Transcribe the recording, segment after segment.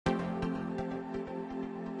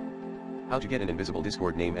How to get an invisible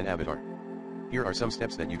Discord name and avatar. Here are some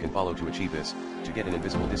steps that you can follow to achieve this. To get an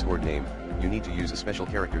invisible Discord name, you need to use a special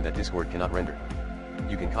character that Discord cannot render.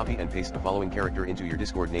 You can copy and paste the following character into your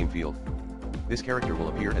Discord name field. This character will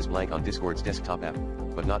appear as blank on Discord's desktop app,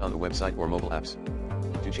 but not on the website or mobile apps.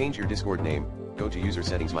 To change your Discord name, go to User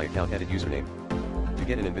Settings, My Account, Edit Username. To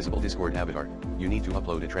get an invisible Discord avatar, you need to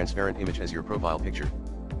upload a transparent image as your profile picture.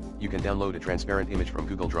 You can download a transparent image from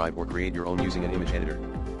Google Drive or create your own using an image editor.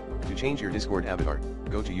 To change your Discord avatar,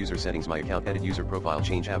 go to User Settings, My Account, Edit User Profile,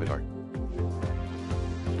 Change Avatar.